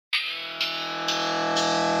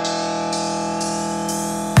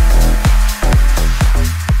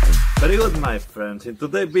Very good, my friends. In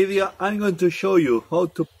today's video I'm going to show you how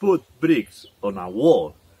to put bricks on a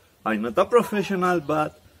wall. I'm not a professional,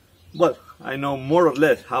 but well, I know more or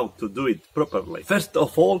less how to do it properly. First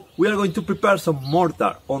of all, we are going to prepare some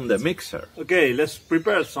mortar on the mixer. Okay, let's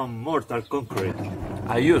prepare some mortar concrete.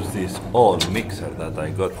 I use this old mixer that I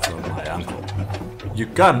got from my uncle. You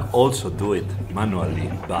can also do it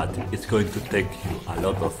manually, but it's going to take you a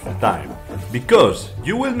lot of time, because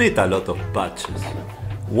you will need a lot of batches.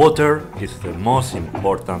 Water is the most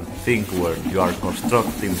important thing when you are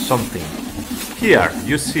constructing something. Here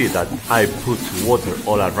you see that I put water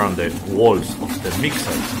all around the walls of the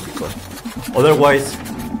mixer, because otherwise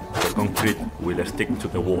the concrete will stick to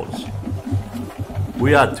the walls.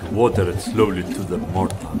 We add water slowly to the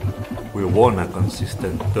mortar. We want a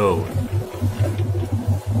consistent dough.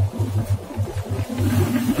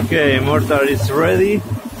 Okay, mortar is ready.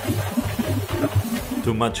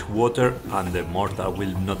 Too much water and the mortar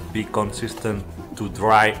will not be consistent, too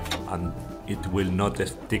dry, and it will not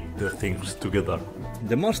stick the things together.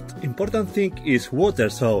 The most important thing is water,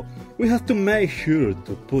 so we have to make sure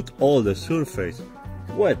to put all the surface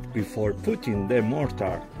wet before putting the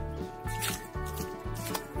mortar.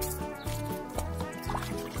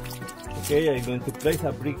 Okay, I'm going to place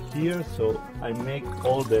a brick here so I make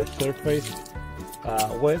all the surface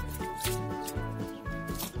wet.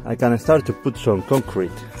 I can start to put some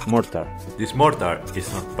concrete mortar. This mortar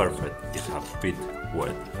is not perfect, it's a bit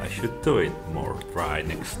wet. I should do it more dry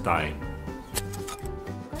next time.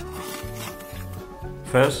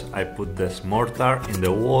 First I put this mortar in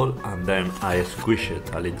the wall and then I squish it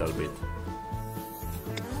a little bit.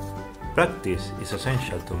 Practice is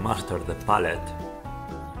essential to master the palette.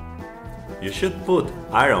 You should put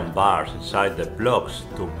iron bars inside the blocks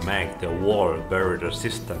to make the wall very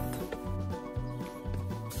resistant.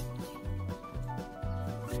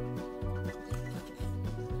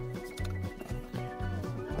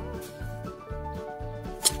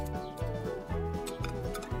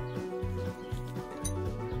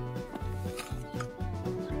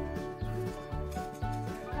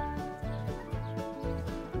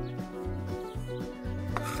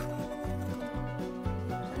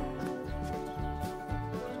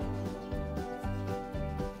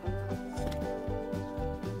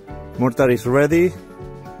 Mortar is ready.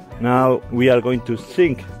 Now we are going to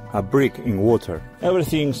sink a brick in water.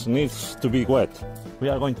 Everything needs to be wet. We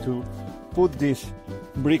are going to put this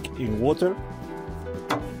brick in water.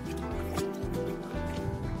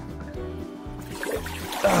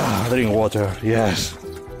 Drink water, yes.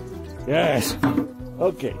 Yes.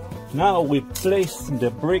 Okay, now we place the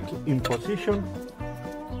brick in position.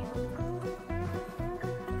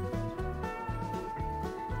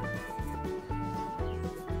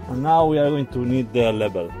 And now we are going to need the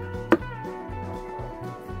level.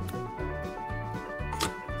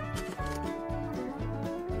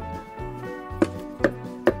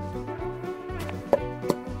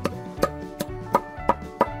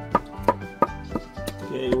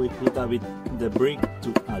 Okay, we hit a bit the brick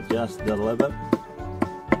to adjust the level.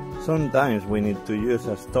 Sometimes we need to use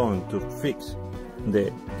a stone to fix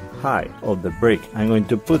the height of the brick. I'm going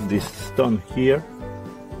to put this stone here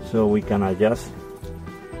so we can adjust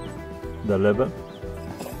the level.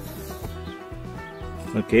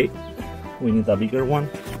 Okay, we need a bigger one.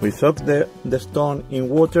 We soak the stone in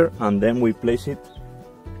water and then we place it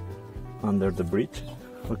under the bridge.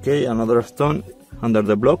 Okay, another stone under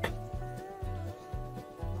the block.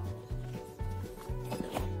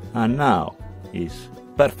 And now it's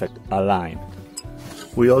perfect aligned.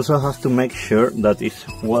 We also have to make sure that it's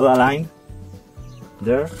well aligned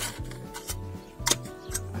there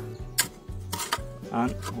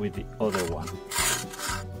and with the other one.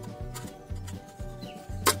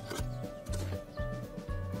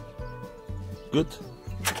 Good.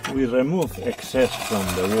 We remove excess from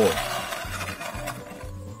the wall.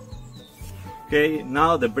 Okay,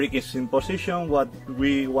 now the brick is in position. What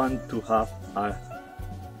we want to have a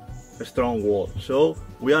strong wall. So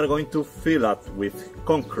we are going to fill up with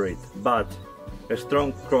concrete, but a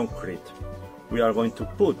strong concrete. We are going to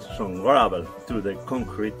put some gravel to the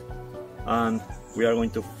concrete and we are going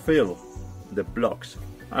to fill the blocks.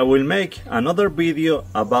 I will make another video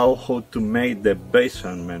about how to make the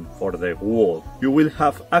basement for the wall. You will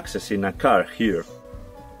have access in a car here.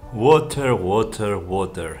 Water, water,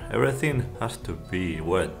 water. Everything has to be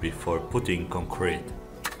wet before putting concrete.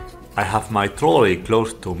 I have my trolley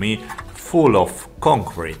close to me full of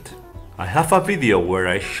concrete. I have a video where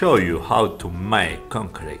I show you how to make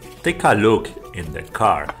concrete. Take a look in the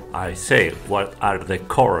car. I say what are the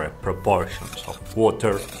correct proportions of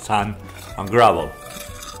water, sand and gravel.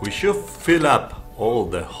 We should fill up all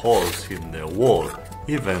the holes in the wall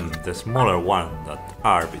even the smaller ones that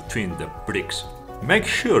are between the bricks. Make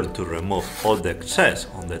sure to remove all the excess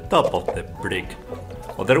on the top of the brick,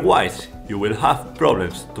 otherwise you will have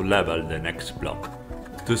problems to level the next block.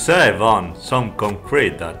 To save on some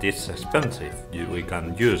concrete that is expensive, we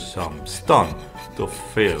can use some stone to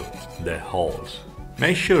fill the holes.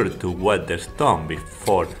 Make sure to wet the stone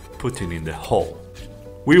before putting in the hole.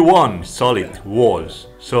 We want solid walls,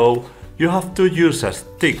 so you have to use a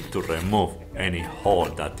stick to remove any hole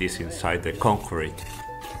that is inside the concrete.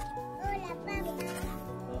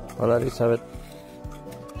 Hola Elizabeth.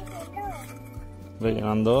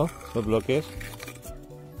 Rellenando los bloques.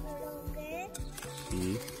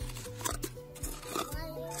 Sí.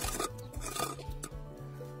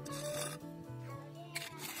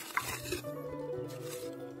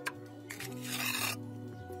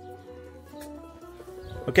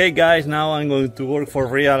 Okay guys, now I'm going to work for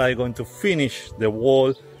real. I'm going to finish the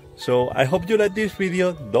wall. So I hope you like this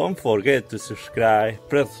video. Don't forget to subscribe,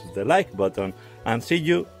 press the like button, and see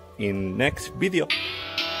you in next video.